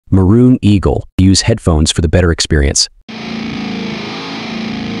Maroon Eagle. Use headphones for the better experience.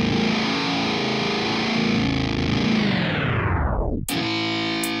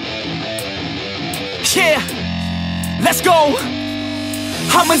 Yeah, let's go.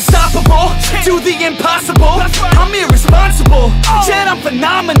 I'm unstoppable, do the impossible. I'm irresponsible, yet I'm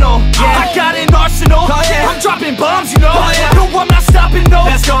phenomenal. I got an arsenal, I'm dropping bombs, you know. No, I'm not stopping, no.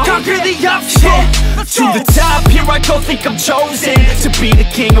 Conquer the obstacle. To the top, here I go, think I'm chosen to be the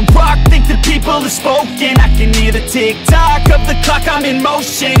king of rock, think the people have spoken. I can hear the tick-tock of the clock, I'm in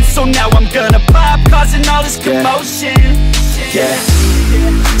motion. So now I'm gonna pop, causing all this commotion. Yeah,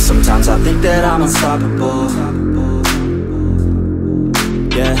 sometimes I think that I'm unstoppable.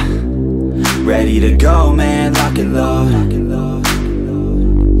 Yeah, ready to go, man, lock and load.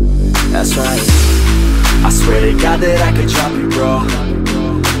 That's right, I swear to God that I could drop you, bro.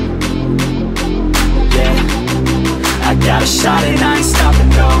 Yeah, I got a shot and I ain't stopping,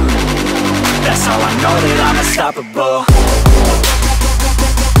 no. That's how I know that I'm unstoppable.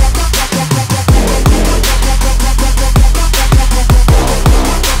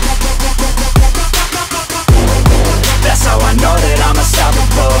 That's how I know that I'm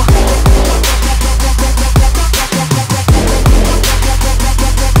unstoppable.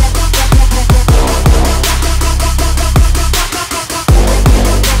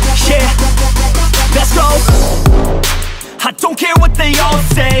 Yeah, let's go. I don't care what they all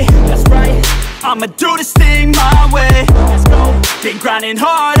say. That's right, I'ma do this thing my way. Let's go. Been grinding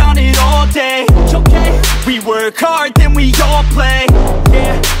hard on it all day. Okay, we work hard, then we all play.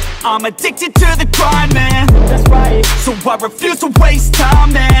 Yeah, I'm addicted to the grind, man. That's right, so I refuse to waste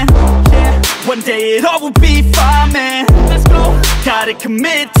time, man. Yeah, one day it all will be fine, man. Let's go. Gotta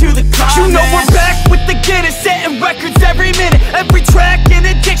commit to the climb, you know, man. We're back with the Guinness, setting records every minute, every track, in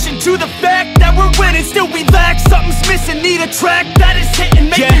addiction to the fact that we're winning. Still we lack, something's missing, need a track that is hitting,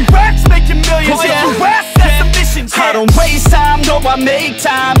 making racks, making millions. That's the mission. I don't waste time, no, I make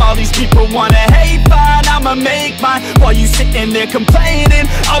time. All these people wanna hate, fine, I'ma make mine. While you sitting there complaining,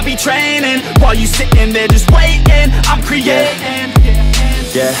 I'll be training. While you sitting there just waiting, I'm creating.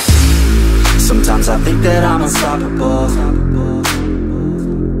 Yeah, sometimes I think that I'm unstoppable.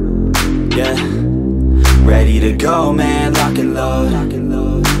 Yeah, ready to go, man, lock and load.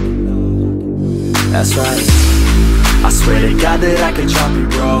 That's right, I swear to God that I could drop you,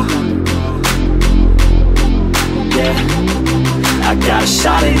 bro. Yeah, I got a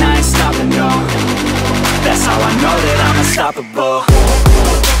shot and I ain't stopping, no. That's how I know that I'm unstoppable.